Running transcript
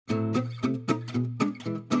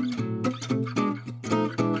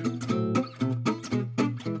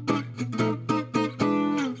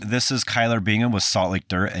This is Kyler Bingham with Salt Lake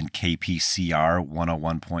Dirt and KPCR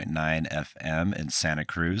 101.9 FM in Santa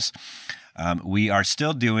Cruz. We are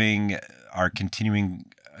still doing our continuing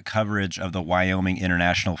coverage of the Wyoming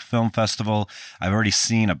International Film Festival. I've already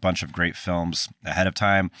seen a bunch of great films ahead of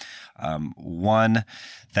time. One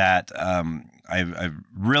that I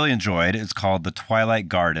really enjoyed is called The Twilight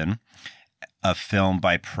Garden, a film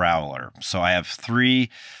by PROWLER. So I have three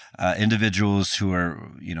individuals who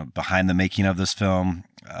are, behind the making of this film,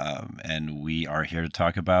 and we are here to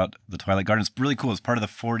talk about The Twilight Garden. It's really cool. It's part of the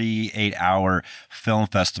 48-hour film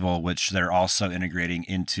festival, which they're also integrating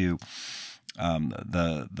into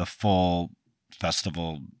the full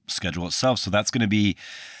festival schedule itself. So that's going to be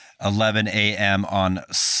 11 a.m. on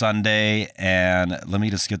Sunday. And let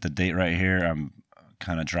me just get the date right here. I'm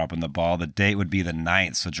kind of dropping the ball. The date would be the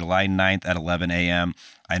 9th. So July 9th at 11 a.m.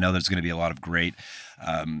 I know there's going to be a lot of great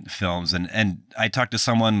films. And I talked to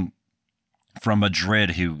someone from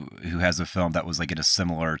Madrid who has a film that was like at a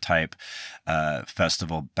similar type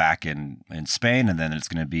festival back in Spain. And then it's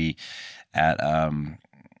going to be at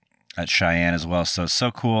Cheyenne as well.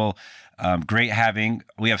 So cool. Great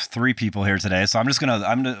we have three people here today. So I'm just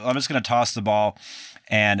gonna toss the ball.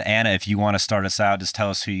 And Anna, if you want to start us out, just tell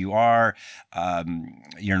us who you are,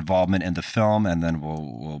 your involvement in the film, and then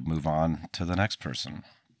we'll move on to the next person.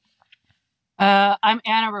 I'm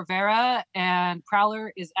Anna Rivera, and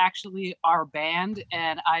Prowler is actually our band,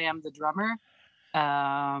 and I am the drummer.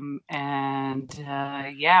 I'm out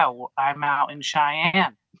in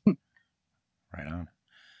Cheyenne. Right on.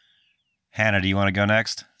 Hannah, do you want to go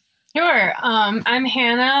next? Sure. I'm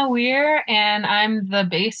Hannah Weir, and I'm the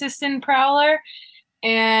bassist in Prowler.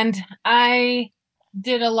 And I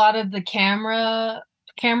did a lot of the camera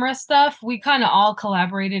stuff. We kind of all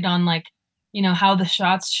collaborated on how the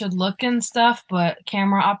shots should look and stuff, but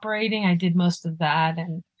camera operating, I did most of that.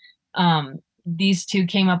 And these two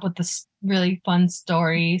came up with this really fun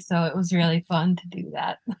story, so it was really fun to do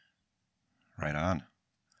that. Right on.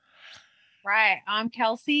 Right. I'm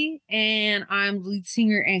Kelsey, and I'm lead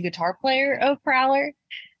singer and guitar player of Prowler.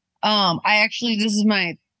 This is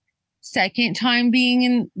my second time being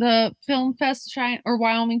in the film fest or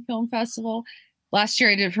Wyoming Film Festival. Last year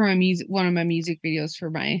I did it for one of my music videos for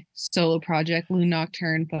my solo project, Loon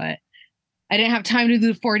Nocturne, but I didn't have time to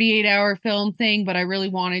do the 48-hour film thing, but I really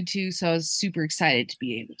wanted to, so I was super excited to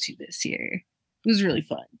be able to this year. It was really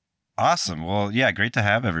fun. Awesome. Well, yeah, great to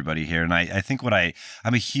have everybody here. And I think I'm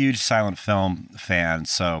a huge silent film fan,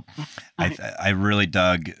 so I really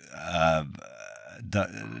dug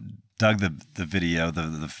the video,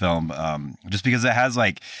 the film, just because it has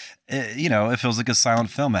it feels like a silent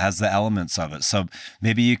film. It has the elements of it. So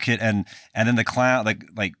maybe you could, and then the clown,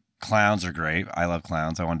 like clowns are great. I love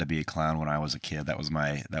clowns. I wanted to be a clown when I was a kid. That was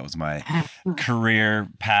my career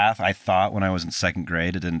path. I thought when I was in second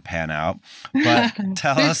grade, it didn't pan out, but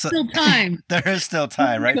tell us. Still time. There is still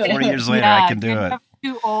time, right? 40 years later, I can do it.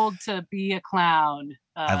 Too old to be a clown.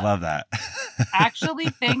 I love that. Actually,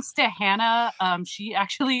 thanks to Hannah, she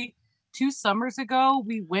actually 2 summers ago,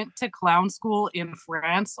 we went to clown school in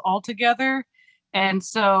France all together. And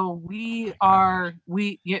so je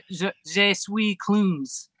suis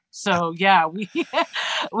clowns. So yeah, we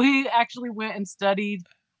actually went and studied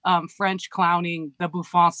French clowning, the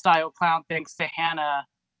Buffon style clown, thanks to Hannah.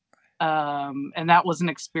 And that was an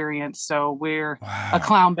experience. So we're a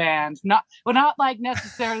clown band, not like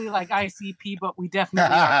necessarily like ICP, but we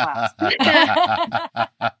definitely are clowns.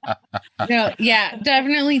 No, yeah,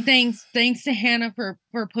 definitely. Thanks to Hannah for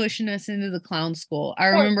pushing us into the clown school. I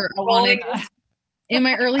remember in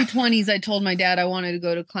my early 20s, I told my dad I wanted to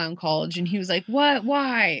go to clown college, and he was like, "What?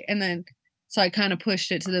 Why?" And then so I kind of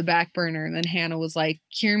pushed it to the back burner, and then Hannah was like,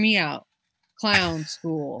 "Hear me out, clown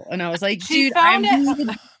school," and I was like, "Dude,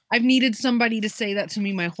 I've needed somebody to say that to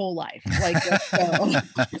me my whole life." Like, let's go.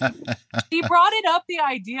 She brought it up, the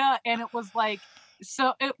idea, and it was like,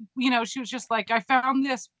 so it, she was just like, I found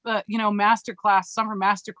this, summer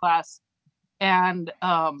masterclass, and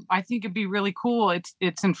I think it'd be really cool.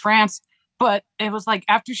 It's in France, but it was like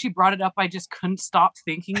after she brought it up, I just couldn't stop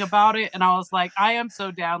thinking about it, and I was like, I am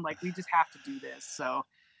so down. Like, we just have to do this. So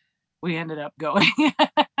we ended up going.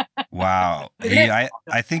 Wow. Hey,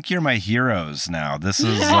 I think you're my heroes now. This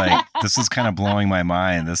is kind of blowing my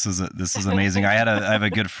mind. This is amazing. I have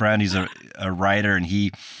a good friend. He's a writer, and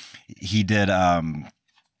he did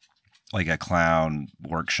like a clown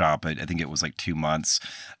workshop. I think it was like 2 months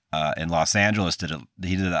in Los Angeles.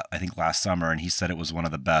 He did it, I think, last summer, and he said it was one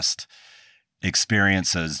of the best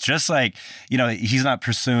experiences. Just like, he's not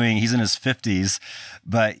pursuing, he's in his 50s,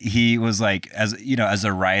 but he was like, as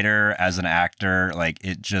a writer, as an actor, like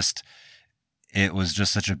it was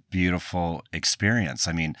just such a beautiful experience.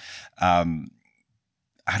 I mean,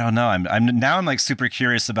 I don't know. I'm like super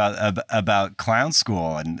curious about clown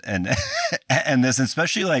school and and this,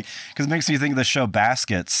 especially like because it makes me think of the show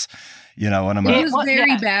Baskets. You know, when I'm it was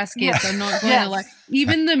very yeah. Baskets. I'm not going to lie.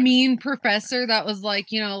 Even the mean professor that was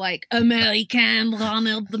like, you know, like American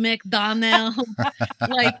Ronald McDonald.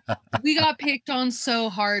 Like we got picked on so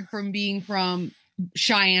hard from being from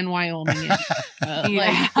Cheyenne, Wyoming.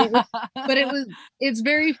 It's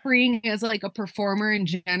very freeing as like a performer in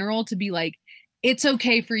general to be like, it's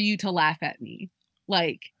okay for you to laugh at me.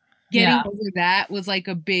 Like getting over that was like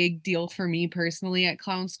a big deal for me personally at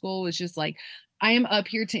clown school. Was just like, I am up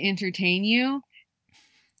here to entertain you.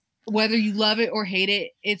 Whether you love it or hate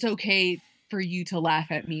it, it's okay for you to laugh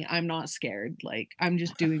at me. I'm not scared. Like I'm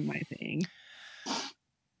just doing my thing.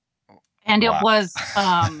 And it was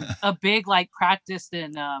a big like practice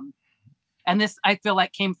in and this I feel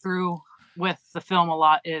like came through with the film a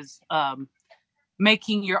lot is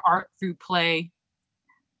making your art through play.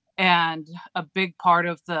 And a big part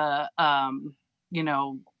of the you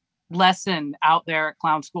know, lesson out there at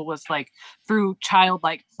clown school was like through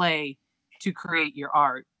childlike play to create your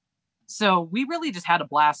art. So we really just had a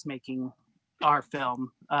blast making our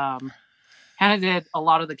film. Hannah did a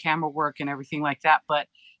lot of the camera work and everything like that, but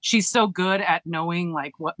she's so good at knowing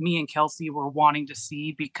like what me and Kelsey were wanting to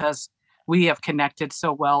see because we have connected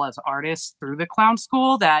so well as artists through the clown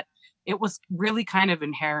school that it was really kind of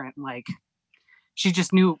inherent. Like she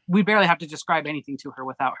just knew we barely have to describe anything to her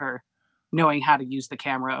without her knowing how to use the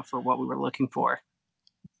camera for what we were looking for.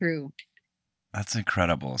 True. That's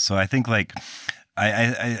incredible. So I think like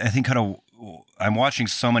I think kind of I'm watching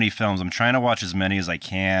so many films. I'm trying to watch as many as I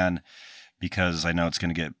can because I know it's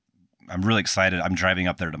going to get. I'm really excited. I'm driving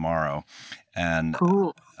up there tomorrow, and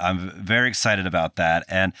cool. I'm very excited about that.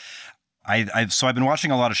 And I've been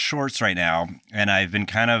watching a lot of shorts right now, and I've been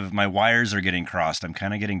my wires are getting crossed. I'm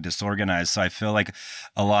kind of getting disorganized. So I feel like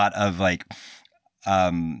a lot of like,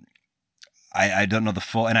 I don't know the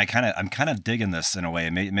full, and I'm kind of digging this in a way.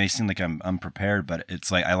 It may seem like I'm unprepared, but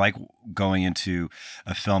it's like I like going into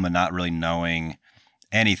a film and not really knowing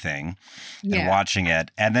anything and watching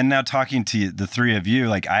it, and then now talking to the three of you,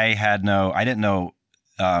 like I didn't know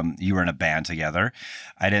you were in a band together.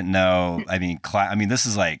 I didn't know. I mean, this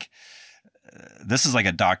is like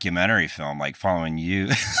a documentary film, like following you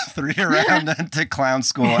three around to clown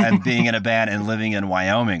school and being in a band and living in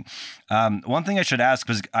Wyoming. One thing I should ask,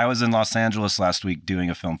 because I was in Los Angeles last week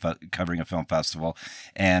doing covering a film festival,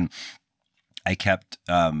 and I kept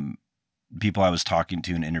people I was talking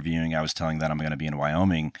to and interviewing, I was telling them I'm going to be in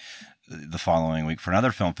Wyoming the following week for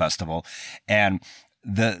another film festival, and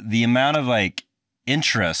the amount of like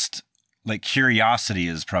interest. Like curiosity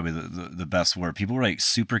is probably the best word. People were like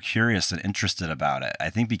super curious and interested about it.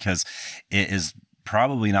 I think because it is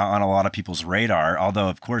probably not on a lot of people's radar, although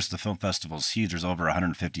of course the film festival is huge. There's over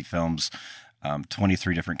 150 films,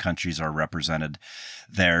 23 different countries are represented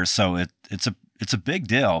there. So it's a big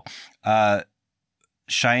deal.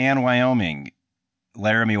 Cheyenne, Wyoming,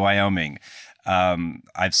 Laramie, Wyoming.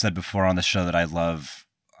 I've said before on the show that I love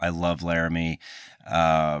Laramie.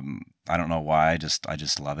 I don't know why. I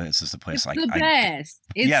just love it. It's just a place it's the best.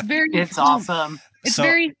 It's awesome. It's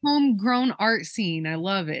very homegrown art scene. I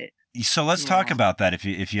love it. So let's talk about that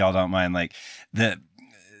if y'all don't mind. Like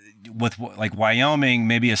with like Wyoming,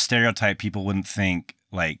 maybe a stereotype people wouldn't think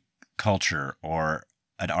like culture or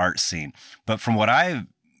an art scene, but from what I've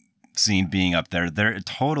seen being up there it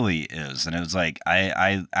totally is. And it was like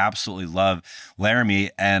I absolutely love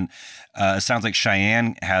Laramie, and it sounds like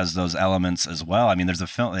Cheyenne has those elements as well. I mean, there's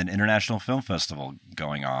an international film festival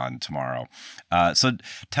going on tomorrow. So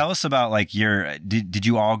tell us about like did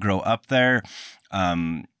you all grow up there?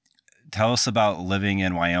 Tell us about living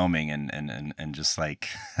in Wyoming and just like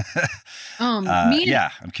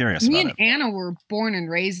I'm curious. Me and Anna were born and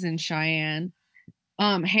raised in Cheyenne.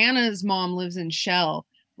 Hannah's mom lives in Shell.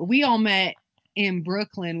 We all met in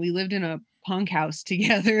Brooklyn. We lived in a punk house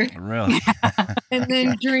together. Really? And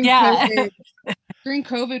then during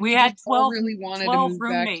COVID, we had 12 really wanted to move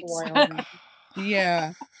roommates. Back to Wyoming.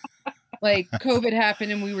 Yeah. Like COVID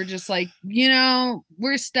happened and we were just like,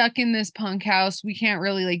 we're stuck in this punk house. We can't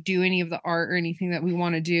really like do any of the art or anything that we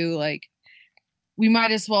want to do. Like we might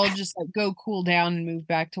as well just like go cool down and move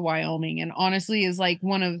back to Wyoming. And honestly is like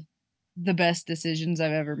one of the best decisions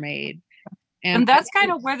I've ever made. And that's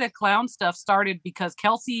kind of where the clown stuff started, because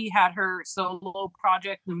Kelsey had her solo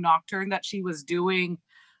project, Blue Nocturne, that she was doing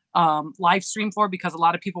live stream for, because a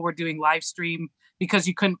lot of people were doing live stream because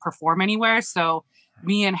you couldn't perform anywhere. So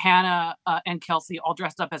me and Hannah and Kelsey all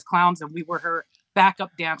dressed up as clowns, and we were her backup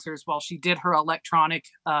dancers while she did her electronic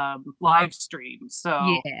live stream. So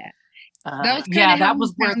Yeah. That was kind of yeah, how that we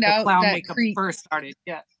was where found the out clown that makeup first started.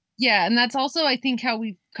 Yeah. Yeah, and that's also, I think, how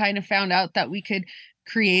we kind of found out that we could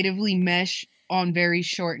creatively mesh on very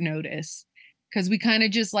short notice. Because we kind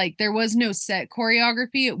of just like, there was no set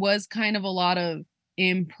choreography. It was kind of a lot of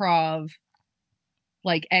improv,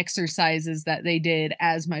 like exercises that they did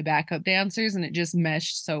as my backup dancers, and it just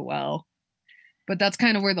meshed so well. But that's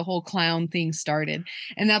kind of where the whole clown thing started.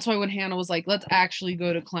 And that's why when Hannah was like, let's actually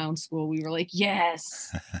go to clown school, we were like,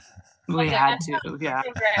 yes. We had to, yeah.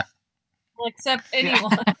 We'll accept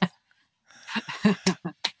anyone.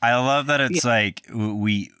 I love that it's like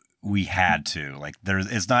we had to, like,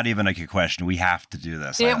 it's not even like a question. We have to do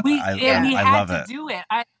this. We I had love to it. do it.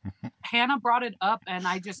 Hannah brought it up, and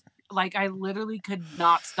I just like I literally could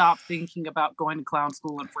not stop thinking about going to clown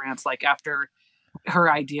school in France. Like after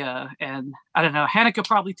her idea, and I don't know, Hannah could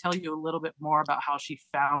probably tell you a little bit more about how she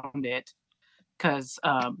found it, because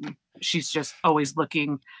she's just always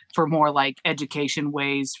looking for more like education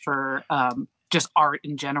ways for just art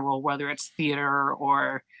in general, whether it's theater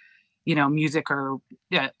or music or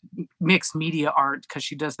mixed media art, because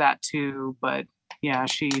she does that too. But yeah,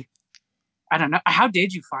 I don't know, how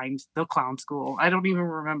did you find the clown school? I don't even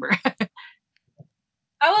remember.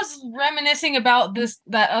 I was reminiscing about this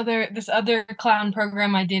other clown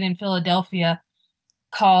program I did in Philadelphia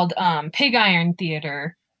called Pig Iron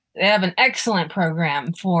Theater. They have an excellent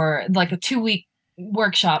program for like a 2-week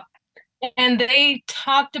workshop. And they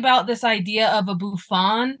talked about this idea of a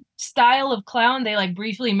bouffon style of clown. They like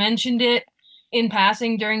briefly mentioned it in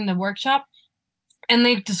passing during the workshop. And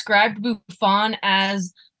they described bouffon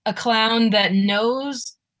as a clown that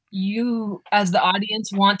knows you as the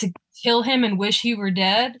audience want to kill him and wish he were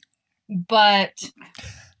dead, but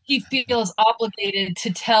he feels obligated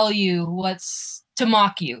to tell you to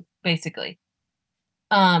mock you, basically.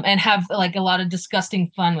 And have like a lot of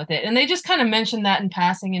disgusting fun with it. And they just kind of mentioned that in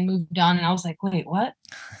passing and moved on. And I was like, wait, what?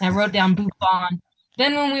 And I wrote down bouffon.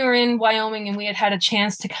 Then when we were in Wyoming and we had a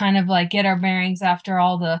chance to kind of like get our bearings after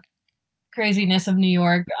all the craziness of New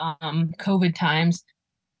York, COVID times,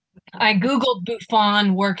 I Googled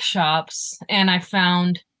bouffon workshops and I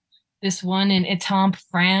found this one in Étampes,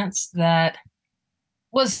 France, that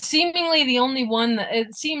was seemingly the only one that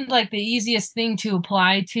it seemed like the easiest thing to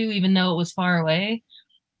apply to, even though it was far away.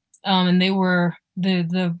 And they were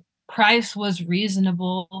the price was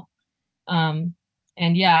reasonable. And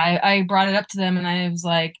yeah, I brought it up to them and I was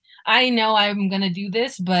like, I know I'm gonna do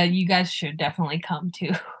this, but you guys should definitely come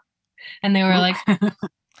too. And they were like,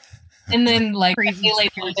 and then like a day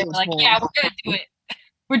later, they were like, yeah, we're gonna do it.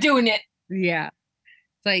 We're doing it. Yeah.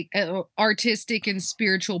 It's like an artistic and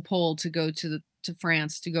spiritual pull to go to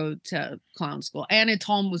France to go to clown school. And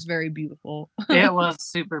Étampes was very beautiful. It was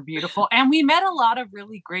super beautiful. And we met a lot of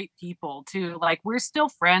really great people too. Like we're still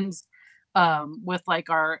friends with like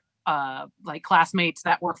our like classmates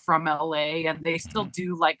that were from LA, and they still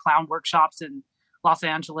do like clown workshops in Los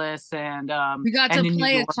Angeles, and we got and to in play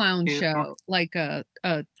New a York clown too. show, like a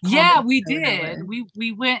yeah, we did.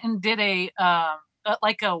 We went and did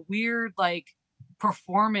like a weird like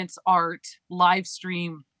performance art live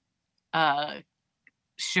stream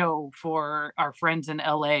show for our friends in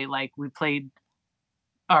LA. Like we played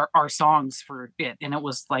our songs for it, and it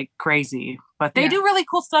was like crazy. But they do really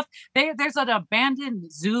cool stuff. There's an abandoned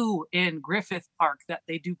zoo in Griffith Park that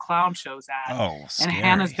they do clown shows at. Oh, scary. And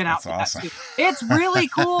Hannah's been That's out to awesome. that too. It's really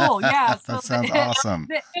cool. Yeah. So That sounds awesome.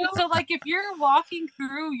 So like if you're walking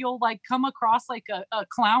through, you'll like come across like a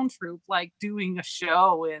clown troupe like doing a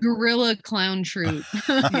show. And gorilla clown troupe.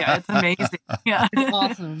 yeah, it's amazing. Yeah. It's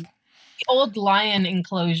awesome. The old lion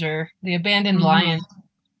enclosure, the abandoned lion.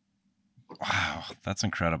 Wow, that's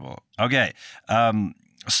incredible. Okay.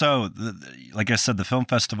 So like I said, the film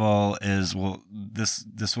festival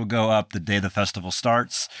this will go up the day the festival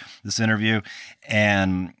starts, this interview,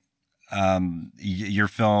 and your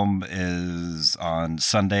film is on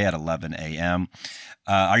Sunday at 11 a.m.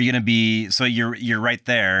 Are you going to be, so you're right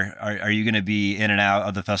there. Are you going to be in and out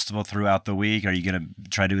of the festival throughout the week? Are you going to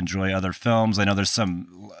try to enjoy other films? I know there's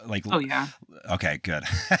some like, oh yeah. Okay, good.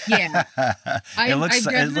 Yeah. It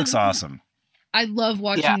looks awesome. I love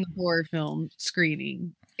watching the horror film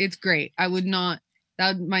screening. It's great. I would not,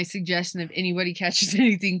 that would my suggestion. If anybody catches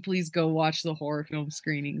anything, please go watch the horror film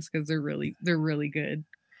screenings because they're really good.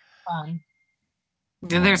 Fun.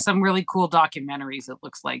 There's some really cool documentaries, it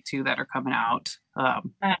looks like, too, that are coming out.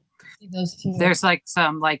 Those two. There's like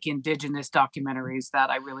some like indigenous documentaries that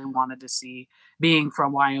I really wanted to see. Being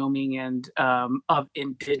from Wyoming and of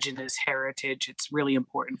indigenous heritage, it's really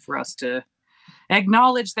important for us to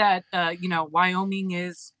acknowledge that Wyoming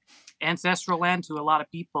is ancestral land to a lot of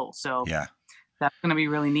people. So Yeah. that's going to be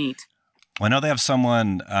really neat. Well, I know they have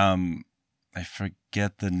someone, I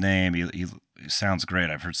forget the name. He sounds great.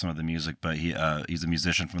 I've heard some of the music, but he's a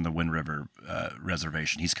musician from the Wind River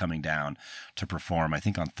Reservation. He's coming down to perform, I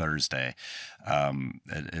think, on Thursday. So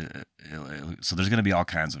there's going to be all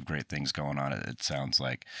kinds of great things going on, it sounds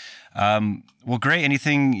like. Well, great.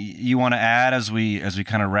 Anything you want to add as we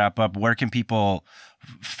kind of wrap up? Where can people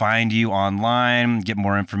find you online, get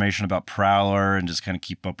more information about Prowler, and just kind of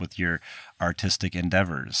keep up with your artistic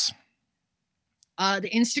endeavors?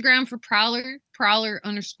 The Instagram for Prowler,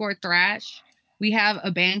 Prowler_thrash. We have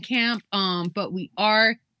a Bandcamp, but we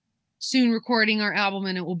are soon recording our album,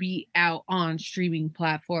 and it will be out on streaming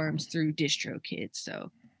platforms through DistroKid.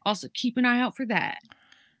 So also keep an eye out for that.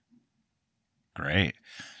 Great.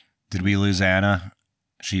 Did we lose Anna?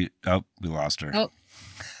 We lost her. Oh.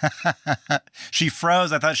 She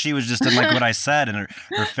froze. I thought she was just in like what I said, and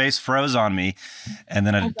her face froze on me. And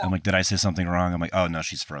then I'm like, did I say something wrong? I'm like, oh no,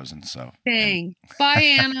 she's frozen. So dang.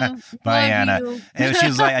 Bye, Anna. Bye, Love Anna. you. And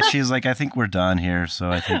she's like, I think we're done here. So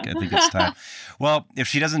I think it's time. Well, if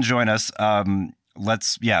she doesn't join us,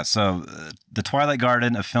 so The Twilight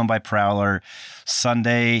Garden, a film by Prowler,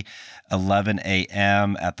 Sunday, 11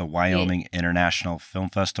 a.m. at the Wyoming International Film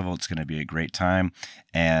Festival. It's going to be a great time.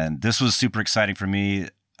 And this was super exciting for me,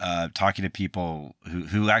 talking to people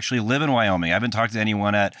who actually live in Wyoming. I haven't talked to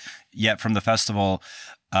anyone yet from the festival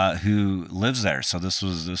who lives there. So this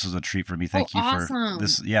was a treat for me. Thank you for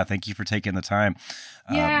this. Yeah, thank you for taking the time.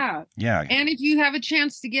 Yeah. Yeah. And if you have a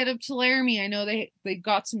chance to get up to Laramie, I know they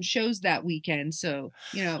got some shows that weekend. So,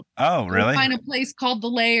 Oh, really? Find a place called The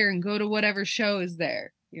Lair and go to whatever show is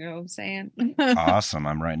there. You know what I'm saying? Awesome.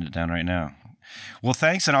 I'm writing it down right now. Well,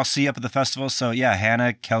 thanks, and I'll see you up at the festival. So, yeah,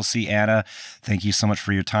 Hannah, Kelsey, Anna, thank you so much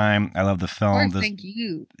for your time. I love the film. Of course, thank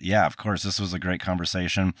you. Yeah, of course. This was a great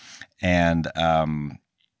conversation, and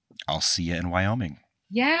I'll see you in Wyoming.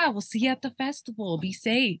 Yeah, we'll see you at the festival. Be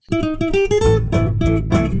safe.